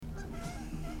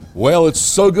Well, it's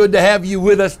so good to have you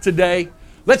with us today.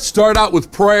 Let's start out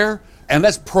with prayer, and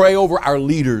let's pray over our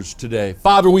leaders today.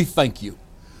 Father, we thank you.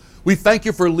 We thank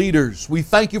you for leaders. We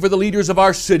thank you for the leaders of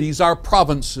our cities, our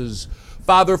provinces.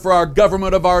 Father, for our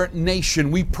government of our nation.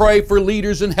 We pray for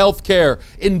leaders in healthcare,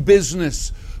 in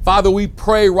business. Father, we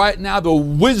pray right now the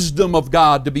wisdom of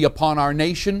God to be upon our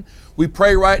nation. We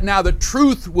pray right now the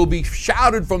truth will be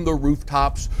shouted from the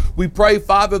rooftops. We pray,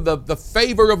 Father, the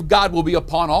favor of God will be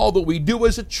upon all that we do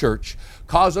as a church.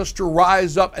 Cause us to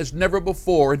rise up as never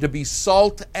before and to be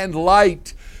salt and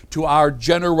light to our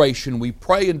generation. We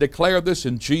pray and declare this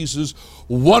in Jesus'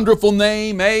 wonderful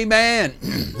name. Amen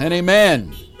and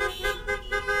amen.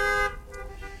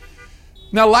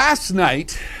 Now, last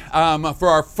night, for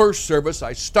our first service,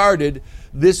 I started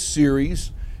this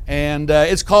series, and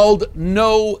it's called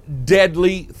No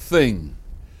Deadly Thing.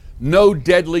 No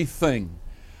Deadly Thing.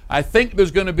 I think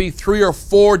there's going to be 3 or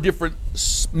 4 different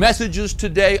messages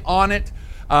today on it.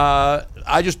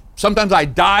 Sometimes I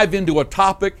dive into a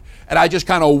topic, and I just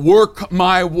kind of work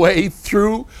my way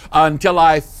through until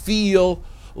I feel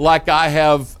like I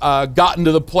have gotten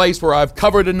to the place where I've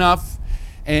covered enough.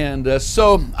 And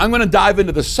so I'm going to dive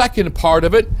into the second part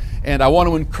of it, and I want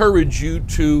to encourage you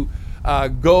to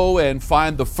go and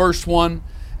find the first one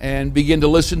and begin to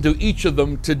listen to each of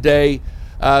them today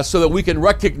so that we can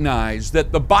recognize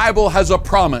that the Bible has a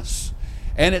promise,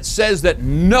 and it says that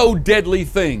no deadly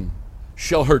thing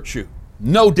shall hurt you.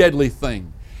 No deadly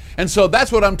thing. And so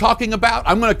that's what I'm talking about.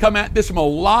 I'm going to come at this from a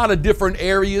lot of different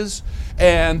areas,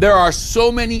 and there are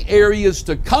so many areas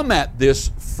to come at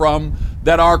this from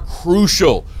that are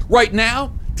crucial. Right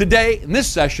now, today, in this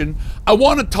session, I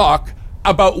want to talk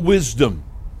about wisdom.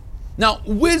 Now,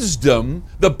 wisdom,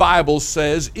 the Bible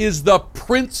says, is the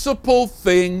principal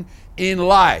thing in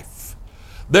life.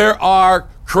 There are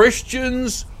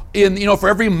Christians for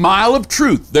every mile of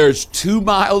truth, there's 2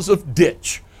 miles of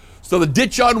ditch. So the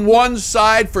ditch on one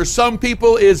side for some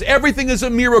people is everything is a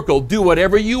miracle. Do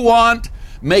whatever you want,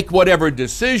 make whatever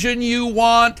decision you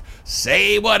want,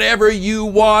 say whatever you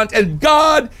want, and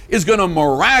God is going to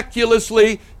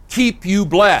miraculously keep you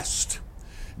blessed.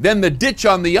 Then the ditch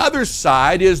on the other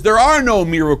side is there are no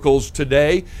miracles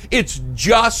today. It's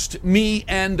just me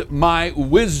and my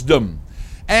wisdom.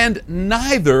 And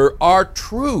neither are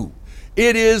true.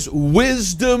 It is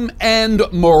wisdom and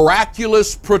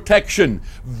miraculous protection.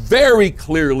 Very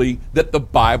clearly that the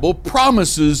Bible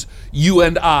promises you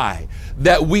and I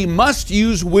that we must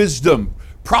use wisdom.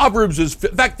 Proverbs in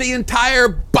fact, the entire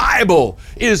Bible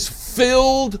is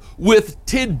filled with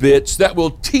tidbits that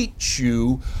will teach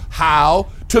you how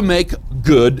to make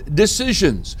good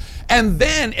decisions. And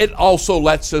then it also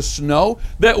lets us know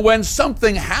that when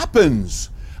something happens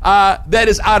that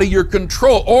is out of your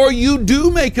control, or you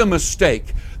do make a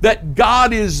mistake, that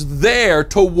God is there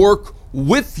to work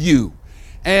with you.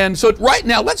 And so right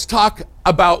now, let's talk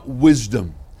about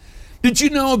wisdom. Did you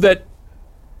know that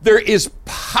there is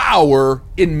power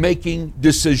in making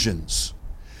decisions?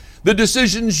 The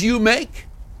decisions you make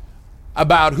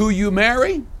about who you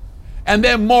marry, and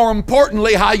then more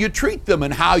importantly, how you treat them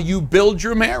and how you build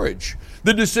your marriage.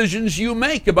 The decisions you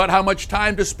make about how much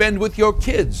time to spend with your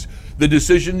kids. The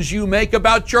decisions you make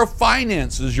about your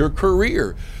finances, your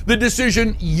career. The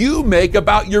decision you make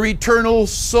about your eternal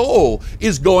soul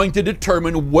is going to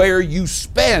determine where you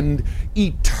spend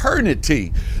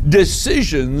eternity.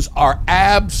 Decisions are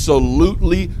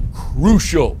absolutely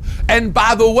crucial. And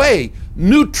by the way,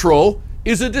 neutral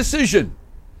is a decision.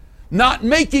 Not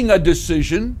making a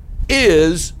decision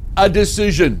is a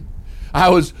decision.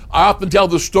 I often tell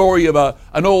the story of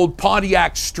an old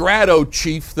Pontiac Strato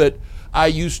Chief that I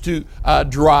used to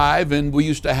drive, and we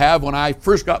used to have when I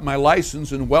first got my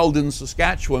license in Weldon,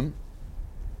 Saskatchewan.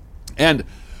 And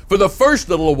for the first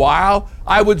little while,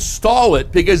 I would stall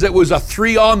it because it was a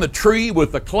 3 on the tree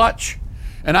with the clutch.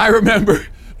 And I remember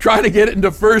trying to get it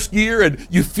into first gear, and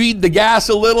you feed the gas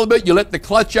a little bit, you let the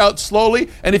clutch out slowly,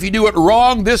 and if you do it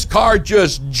wrong, this car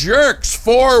just jerks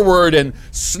forward and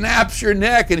snaps your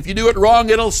neck, and if you do it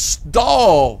wrong, it'll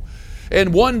stall.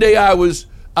 And one day I was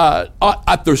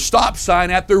at the stop sign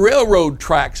at the railroad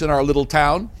tracks in our little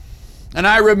town, and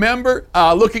I remember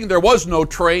looking, there was no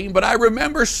train, but I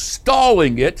remember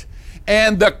stalling it,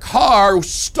 and the car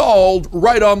stalled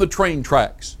right on the train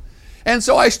tracks. And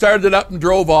so I started it up and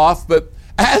drove off, but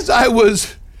as I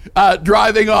was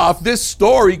driving off, this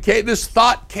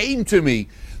thought came to me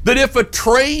that if a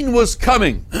train was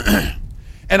coming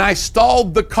and I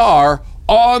stalled the car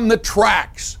on the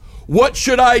tracks, what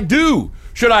should I do?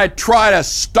 Should I try to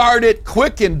start it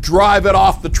quick and drive it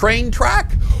off the train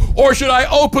track? Or should I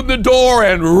open the door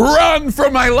and run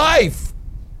for my life?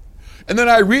 And then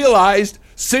I realized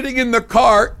sitting in the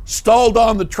car, stalled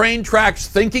on the train tracks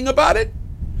thinking about it,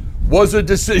 was a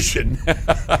decision.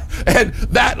 And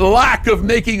that lack of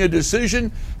making a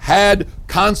decision had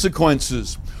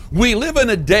consequences. We live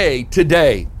in a day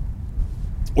today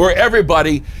where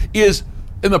everybody is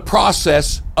in the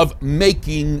process of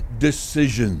making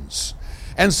decisions.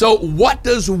 And so what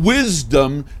does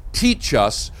wisdom teach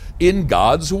us in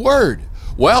God's Word?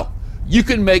 Well, you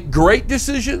can make great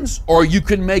decisions or you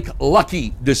can make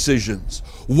lucky decisions.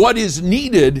 What is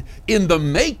needed in the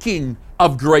making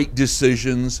of great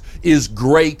decisions is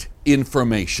great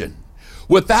information.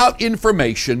 Without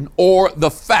information or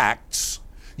the facts,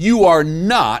 you are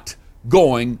not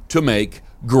going to make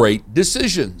great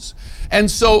decisions. And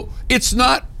so it's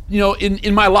not,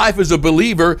 in my life as a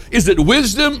believer, is it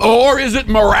wisdom or is it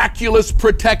miraculous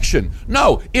protection?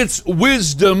 No, it's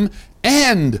wisdom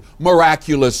and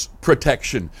miraculous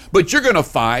protection. But you're going to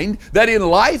find that in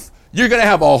life, you're going to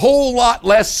have a whole lot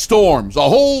less storms, a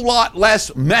whole lot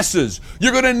less messes.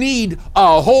 You're going to need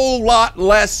a whole lot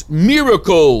less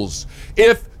miracles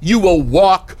if you will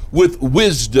walk with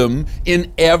wisdom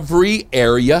in every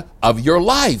area of your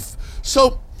life.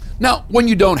 So now, when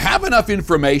you don't have enough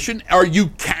information or you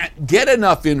can't get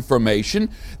enough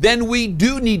information, then we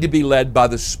do need to be led by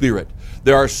the Spirit.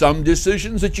 There are some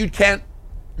decisions that you can't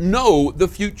know the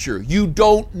future. You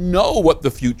don't know what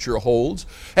the future holds.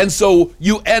 And so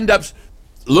you end up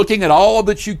looking at all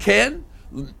that you can,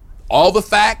 all the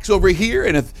facts over here,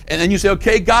 and then you say,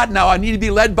 okay, God, now I need to be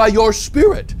led by your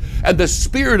Spirit. And the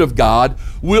Spirit of God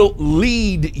will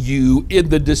lead you in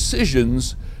the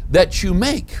decisions that you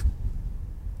make.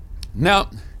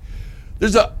 Now,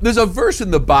 there's a verse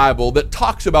in the Bible that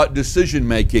talks about decision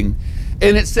making,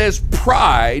 and it says,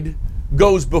 pride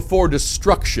goes before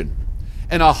destruction,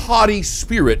 and a haughty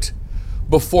spirit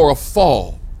before a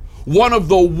fall. One of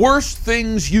the worst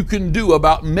things you can do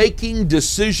about making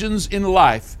decisions in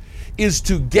life is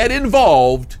to get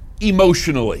involved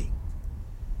emotionally.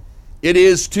 It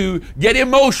is to get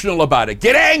emotional about it,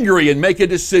 get angry and make a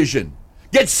decision,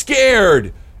 get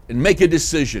scared and make a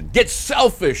decision, get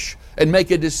selfish and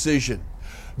make a decision,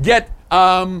 get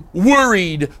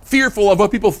worried, fearful of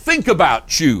what people think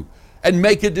about you and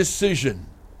make a decision.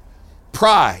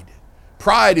 Pride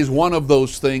is one of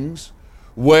those things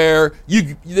where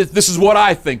this is what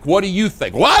I think. What do you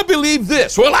think? Well, I believe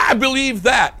this. Well, I believe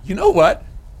that. You know what?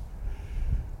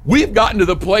 We've gotten to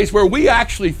the place where we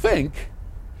actually think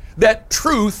that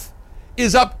truth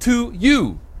is up to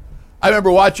you. I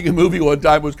remember watching a movie one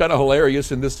time. It was kind of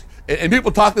hilarious, and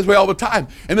people talk this way all the time.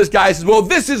 And this guy says, well,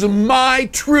 this is my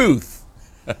truth.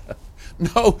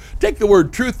 No, take the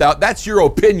word truth out. That's your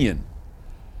opinion.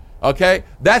 Okay?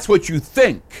 That's what you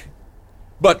think.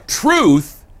 But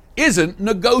truth isn't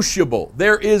negotiable.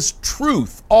 There is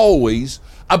truth always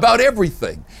about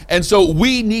everything. And so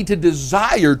we need to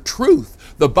desire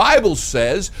truth. The Bible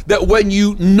says that when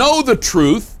you know the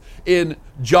truth, in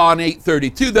John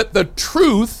 8:32, that the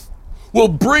truth will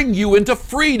bring you into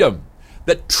freedom.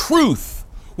 That truth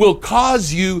will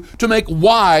cause you to make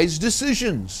wise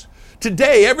decisions.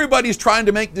 Today, everybody's trying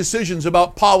to make decisions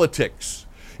about politics.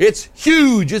 It's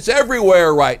huge. It's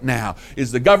everywhere right now.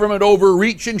 Is the government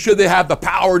overreaching? Should they have the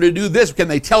power to do this? Can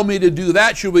they tell me to do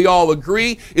that? Should we all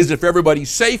agree? Is it for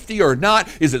everybody's safety or not?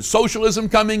 Is it socialism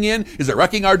coming in? Is it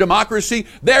wrecking our democracy?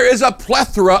 There is a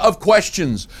plethora of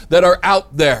questions that are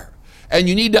out there. And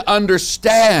you need to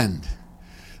understand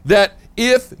that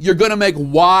if you're going to make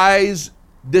wise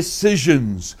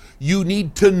decisions, you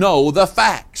need to know the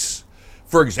facts.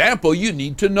 For example, you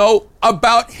need to know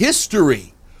about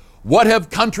history. What have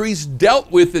countries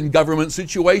dealt with in government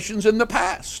situations in the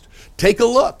past? Take a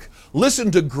look.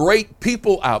 Listen to great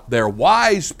people out there,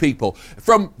 wise people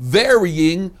from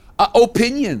varying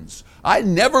opinions. I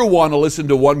never want to listen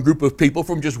to one group of people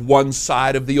from just one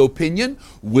side of the opinion.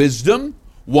 Wisdom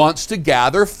wants to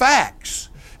gather facts.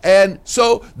 And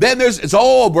so then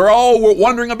we're all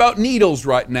wondering about needles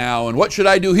right now, and what should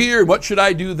I do here, and what should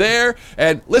I do there?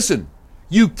 And listen,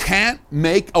 you can't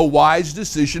make a wise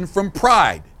decision from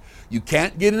pride. You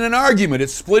can't get in an argument.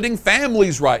 It's splitting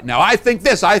families right now. I think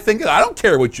this, I think that. I don't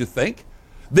care what you think.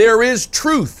 There is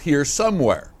truth here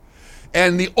somewhere.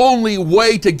 And the only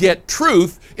way to get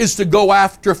truth is to go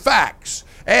after facts.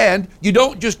 And you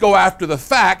don't just go after the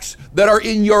facts that are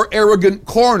in your arrogant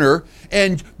corner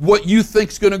and what you think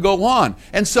is going to go on.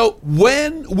 And so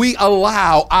when we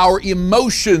allow our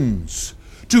emotions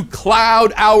to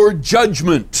cloud our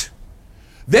judgment,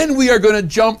 then we are going to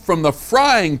jump from the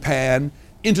frying pan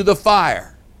into the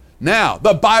fire. Now,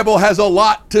 the Bible has a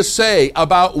lot to say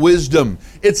about wisdom.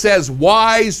 It says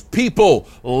wise people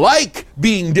like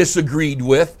being disagreed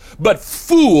with, but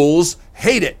fools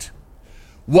hate it.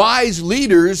 Wise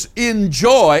leaders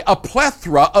enjoy a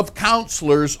plethora of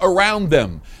counselors around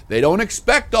them. They don't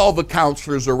expect all the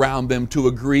counselors around them to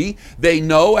agree. They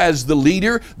know as the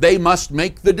leader, they must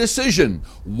make the decision.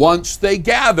 Once they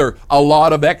gather a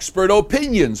lot of expert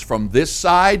opinions from this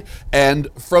side and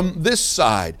from this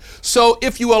side. So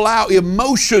if you allow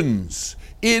emotions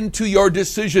into your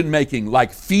decision making,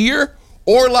 like fear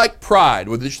or like pride,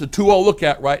 which is the two I'll look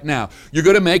at right now, you're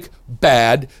going to make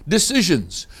bad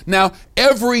decisions. Now,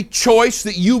 every choice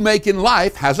that you make in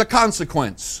life has a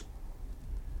consequence.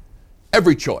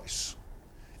 Every choice.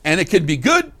 And it can be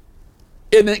good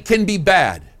and it can be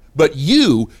bad. But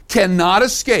you cannot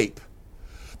escape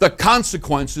the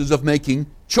consequences of making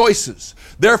choices.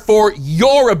 Therefore,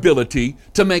 your ability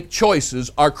to make choices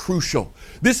are crucial.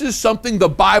 This is something the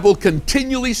Bible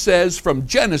continually says from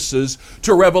Genesis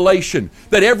to Revelation,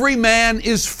 that every man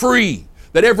is free,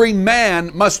 that every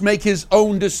man must make his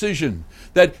own decision,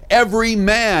 that every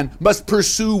man must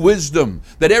pursue wisdom,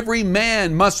 that every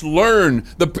man must learn.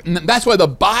 That's why the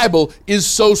Bible is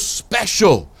so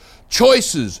special.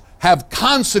 Choices have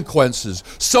consequences,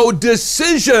 so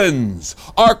decisions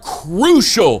are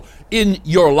crucial in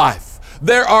your life.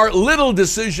 There are little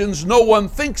decisions no one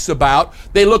thinks about.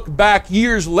 They look back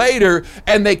years later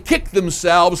and they kick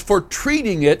themselves for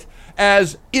treating it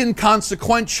as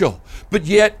inconsequential. But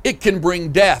yet it can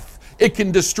bring death. It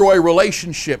can destroy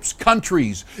relationships,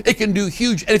 countries. It can do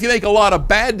huge. And if you make a lot of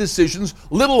bad decisions,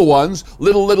 little ones,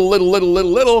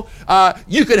 little,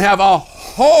 you can have a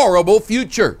horrible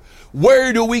future.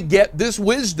 Where do we get this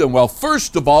wisdom? Well,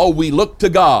 first of all, we look to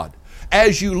God.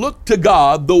 As you look to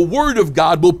God, the Word of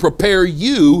God will prepare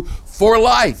you for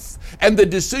life. And the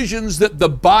decisions that the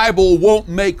Bible won't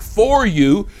make for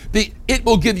you, it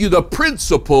will give you the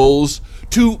principles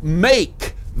to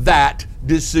make that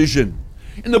decision.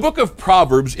 In the book of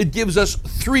Proverbs, it gives us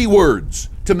 3 words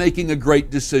to making a great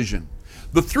decision.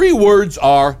 The 3 words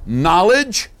are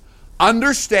knowledge,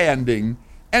 understanding,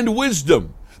 and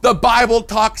wisdom. The Bible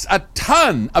talks a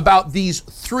ton about these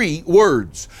 3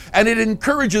 words, and it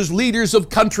encourages leaders of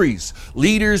countries,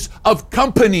 leaders of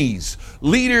companies,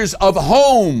 leaders of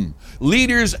home,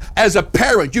 leaders as a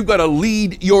parent. You've got to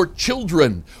lead your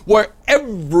children, where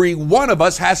every one of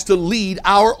us has to lead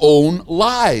our own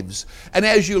lives. And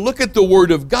as you look at the Word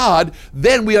of God,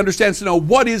 then we understand, so now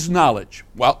what is knowledge?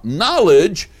 Well,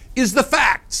 knowledge is the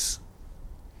facts.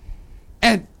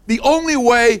 And the only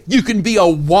way you can be a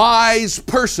wise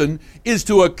person is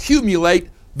to accumulate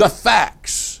the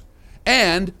facts.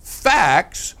 And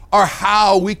facts are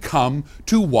how we come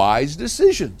to wise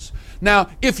decisions. Now,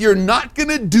 if you're not going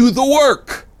to do the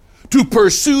work to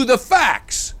pursue the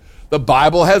facts, the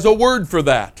Bible has a word for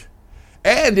that.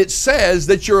 And it says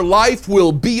that your life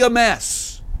will be a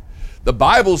mess. The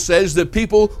Bible says that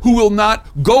people who will not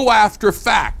go after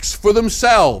facts for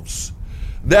themselves,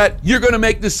 that you're going to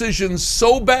make decisions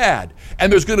so bad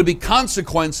and there's going to be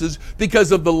consequences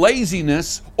because of the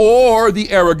laziness or the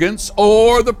arrogance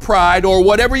or the pride or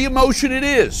whatever emotion it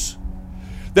is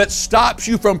that stops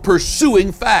you from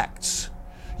pursuing facts.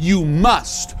 You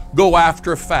must go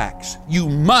after facts. You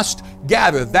must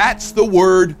gather. That's the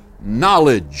word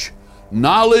knowledge.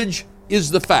 Knowledge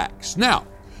is the facts. Now,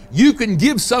 you can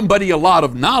give somebody a lot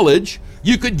of knowledge.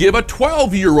 You could give a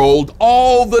 12-year-old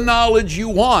all the knowledge you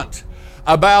want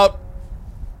about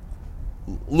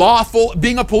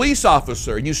being a police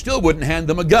officer, and you still wouldn't hand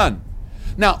them a gun.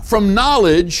 Now, from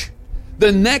knowledge,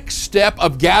 the next step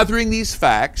of gathering these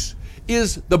facts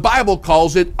is, the Bible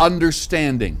calls it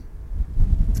understanding.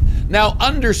 Now,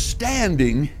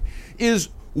 understanding is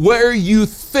where you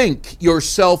think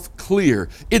yourself clear.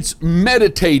 It's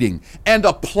meditating and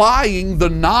applying the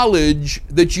knowledge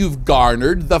that you've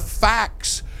garnered, the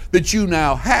facts that you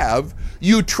now have.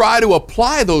 You try to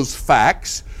apply those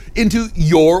facts into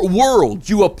your world.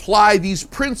 You apply these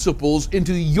principles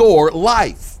into your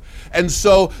life. And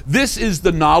so this is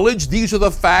the knowledge. These are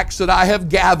the facts that I have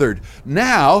gathered.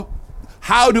 Now,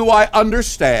 how do I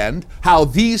understand how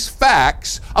these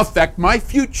facts affect my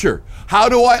future? How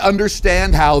do I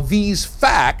understand how these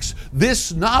facts,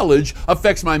 this knowledge,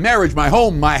 affects my marriage, my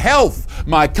home, my health,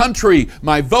 my country,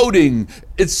 my voting,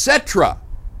 etc.?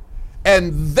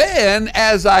 And then,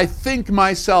 as I think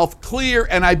myself clear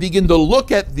and I begin to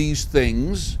look at these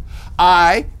things,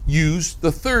 I use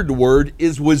the third word,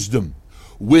 is wisdom.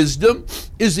 Wisdom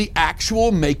is the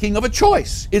actual making of a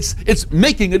choice. It's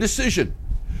making a decision.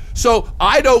 So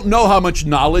I don't know how much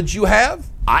knowledge you have.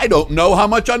 I don't know how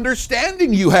much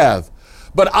understanding you have.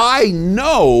 But I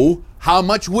know how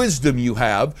much wisdom you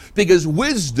have, because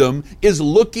wisdom is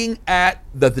looking at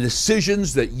the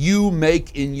decisions that you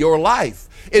make in your life.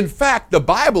 In fact, the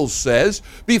Bible says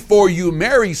before you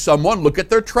marry someone, look at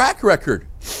their track record.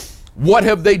 What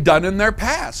have they done in their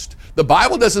past? The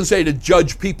Bible doesn't say to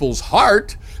judge people's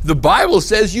heart. The Bible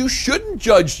says you shouldn't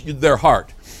judge their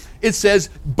heart. It says,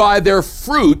 by their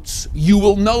fruits you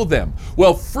will know them.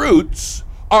 Well, fruits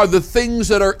are the things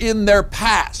that are in their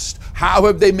past. How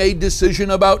have they made decision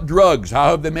about drugs?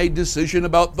 How have they made decision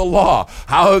about the law?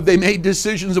 How have they made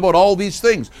decisions about all these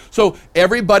things? So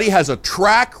everybody has a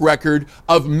track record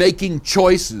of making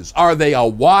choices. Are they a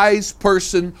wise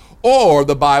person, or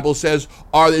the Bible says,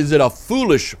 is it a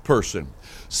foolish person?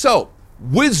 So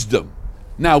wisdom.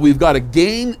 Now we've got to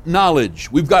gain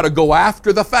knowledge. We've got to go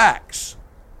after the facts.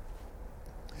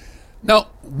 Now,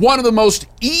 one of the most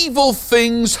evil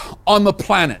things on the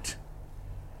planet,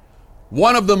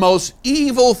 one of the most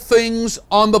evil things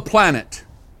on the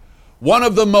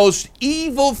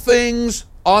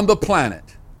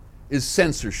planet is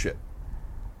censorship.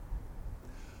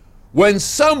 When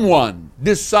someone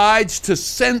decides to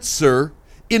censor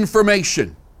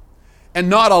information and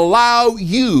not allow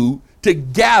you to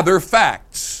gather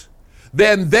facts,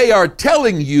 then they are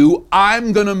telling you,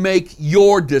 I'm going to make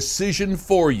your decision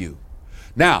for you.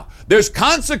 Now, there's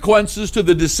consequences to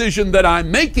the decision that I'm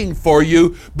making for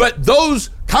you, but those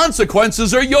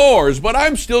consequences are yours, but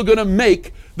I'm still going to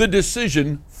make the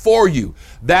decision for you.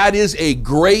 That is a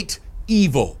great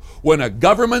evil. When a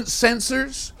government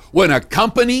censors, when a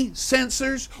company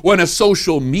censors, when a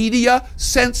social media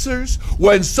censors,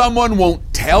 when someone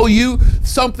won't tell you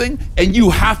something and you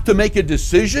have to make a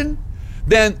decision,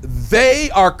 then they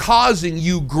are causing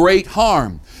you great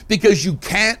harm, because you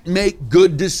can't make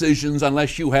good decisions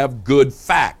unless you have good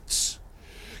facts.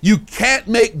 You can't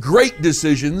make great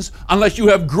decisions unless you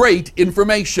have great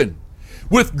information.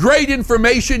 With great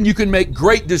information, you can make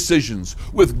great decisions.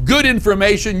 With good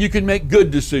information, you can make good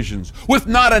decisions. With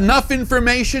not enough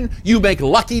information, you make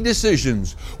lucky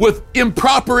decisions. With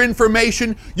improper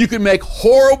information, you can make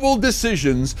horrible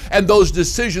decisions, and those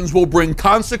decisions will bring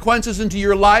consequences into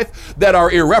your life that are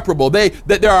irreparable. That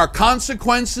there are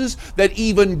consequences that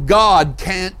even God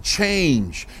can't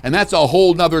change. And that's a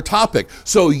whole nother topic.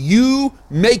 So you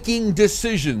making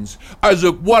decisions is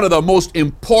one of the most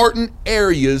important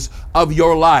areas of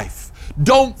your life.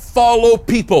 Don't follow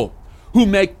people who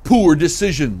make poor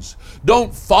decisions.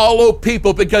 Don't follow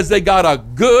people because they got a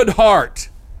good heart.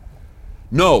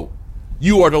 No,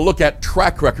 you are to look at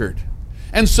track record.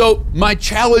 And so my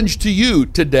challenge to you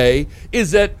today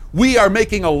is that we are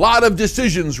making a lot of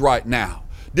decisions right now.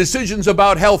 Decisions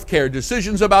about health care,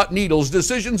 decisions about needles,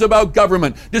 decisions about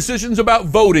government, decisions about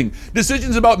voting,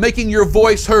 decisions about making your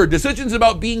voice heard, decisions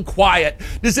about being quiet,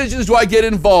 decisions do I get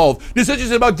involved,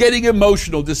 decisions about getting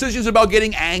emotional, decisions about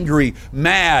getting angry,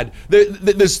 mad.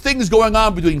 There's things going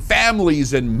on between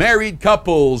families and married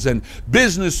couples and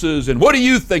businesses, and what do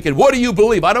you think and what do you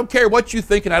believe? I don't care what you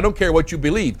think and I don't care what you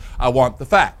believe. I want the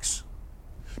facts.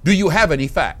 Do you have any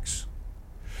facts?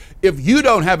 If you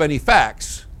don't have any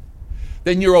facts,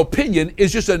 then your opinion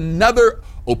is just another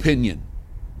opinion.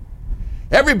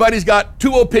 Everybody's got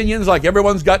two opinions like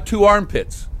everyone's got two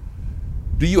armpits.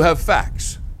 Do you have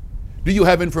facts? Do you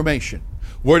have information?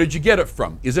 Where did you get it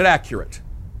from? Is it accurate?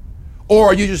 Or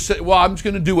are you just saying, well, I'm just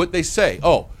going to do what they say?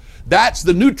 Oh, that's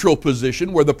the neutral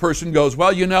position where the person goes,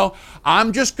 well,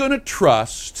 I'm just going to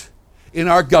trust in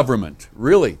our government.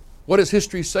 Really? What does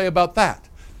history say about that?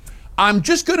 I'm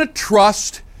just going to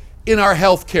trust in our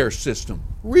healthcare system.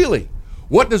 Really?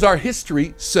 What does our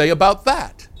history say about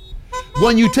that?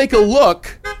 When you take a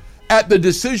look at the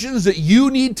decisions that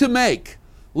you need to make,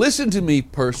 listen to me,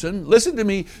 person, listen to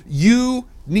me, you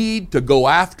need to go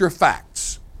after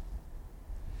facts.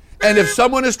 And if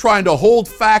someone is trying to hold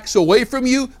facts away from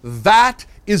you, that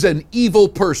is an evil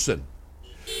person.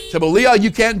 So, but Leon,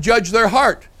 you can't judge their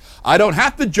heart. I don't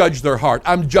have to judge their heart.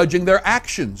 I'm judging their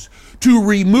actions. To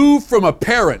remove from a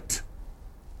parent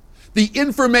the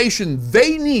information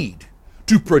they need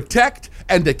to protect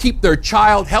and to keep their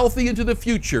child healthy into the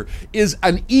future is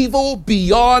an evil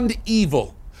beyond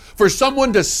evil. For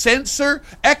someone to censor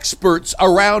experts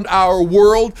around our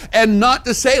world and not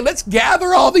to say, let's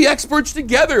gather all the experts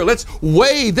together. Let's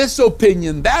weigh this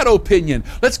opinion, that opinion.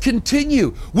 Let's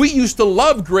continue. We used to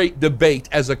love great debate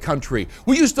as a country.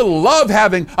 We used to love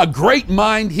having a great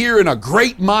mind here and a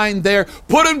great mind there.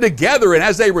 Put them together, and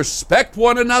as they respect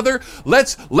one another,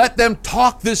 let's let them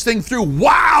talk this thing through.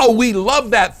 Wow, we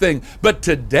love that thing. But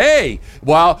today,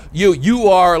 while you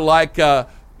are like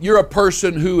you're a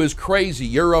person who is crazy.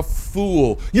 You're a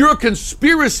fool. You're a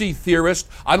conspiracy theorist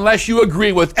unless you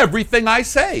agree with everything I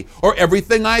say or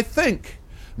everything I think.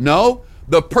 No,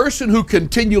 the person who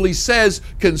continually says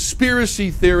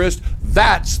conspiracy theorist,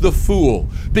 that's the fool.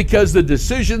 Because the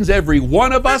decisions every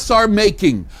one of us are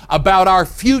making about our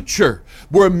future,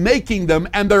 we're making them,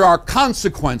 and there are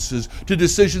consequences to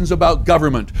decisions about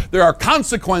government. There are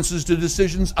consequences to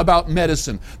decisions about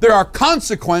medicine. There are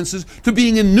consequences to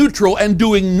being in neutral and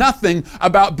doing nothing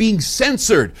about being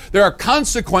censored. There are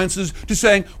consequences to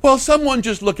saying, well, someone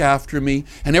just look after me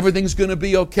and everything's going to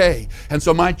be okay. And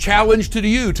so my challenge to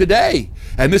you today,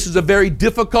 and this is a very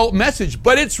difficult message,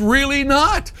 but it's really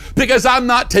not, because I'm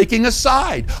not taking a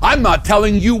side. I'm not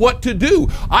telling you what to do.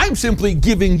 I'm simply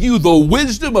giving you the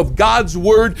wisdom of God's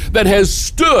Word that has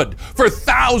stood for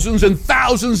thousands and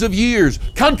thousands of years.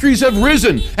 Countries have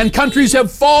risen and countries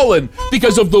have fallen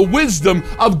because of the wisdom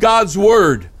of God's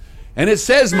Word. And it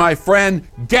says, my friend,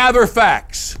 gather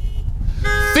facts.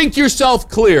 Think yourself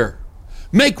clear.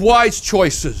 Make wise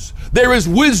choices. There is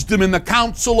wisdom in the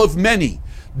counsel of many.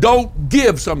 Don't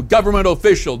give some government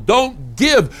official, don't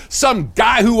give some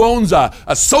guy who owns a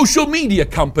social media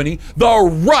company the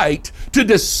right to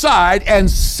decide and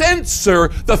censor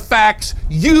the facts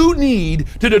you need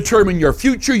to determine your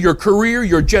future, your career,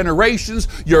 your generations,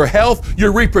 your health,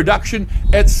 your reproduction,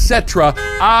 etc.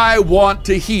 I want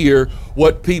to hear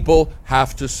what people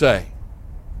have to say.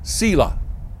 Selah.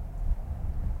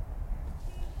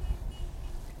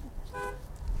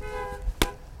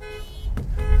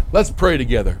 Let's pray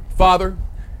together. Father,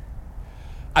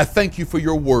 I thank you for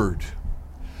your word.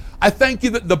 I thank you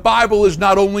that the Bible is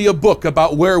not only a book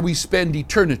about where we spend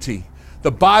eternity.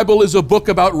 The Bible is a book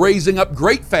about raising up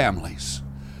great families.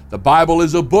 The Bible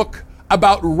is a book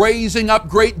about raising up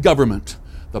great government.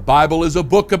 The Bible is a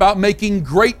book about making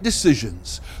great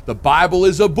decisions. The Bible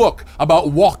is a book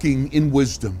about walking in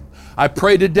wisdom. I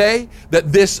pray today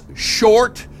that this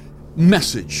short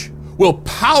message will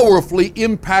powerfully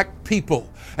impact people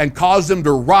and cause them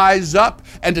to rise up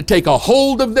and to take a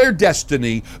hold of their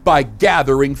destiny by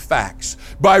gathering facts,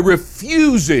 by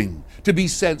refusing to be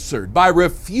censored, by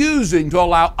refusing to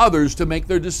allow others to make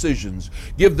their decisions.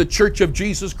 Give the Church of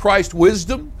Jesus Christ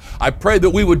wisdom. I pray that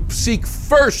we would seek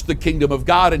first the kingdom of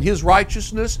God and His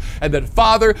righteousness, and that,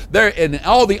 Father, there in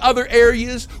all the other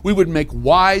areas, we would make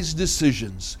wise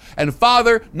decisions. And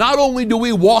Father, not only do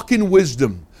we walk in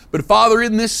wisdom, but Father,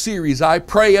 in this series, I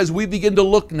pray as we begin to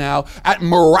look now at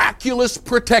miraculous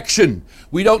protection.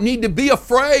 We don't need to be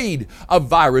afraid of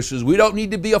viruses. We don't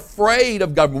need to be afraid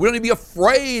of government. We don't need to be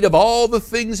afraid of all the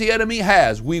things the enemy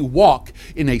has. We walk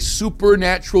in a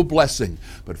supernatural blessing.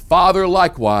 But Father,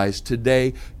 likewise,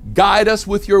 today, guide us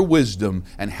with your wisdom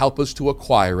and help us to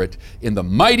acquire it. In the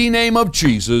mighty name of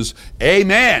Jesus,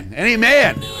 amen and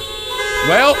amen.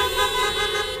 Well,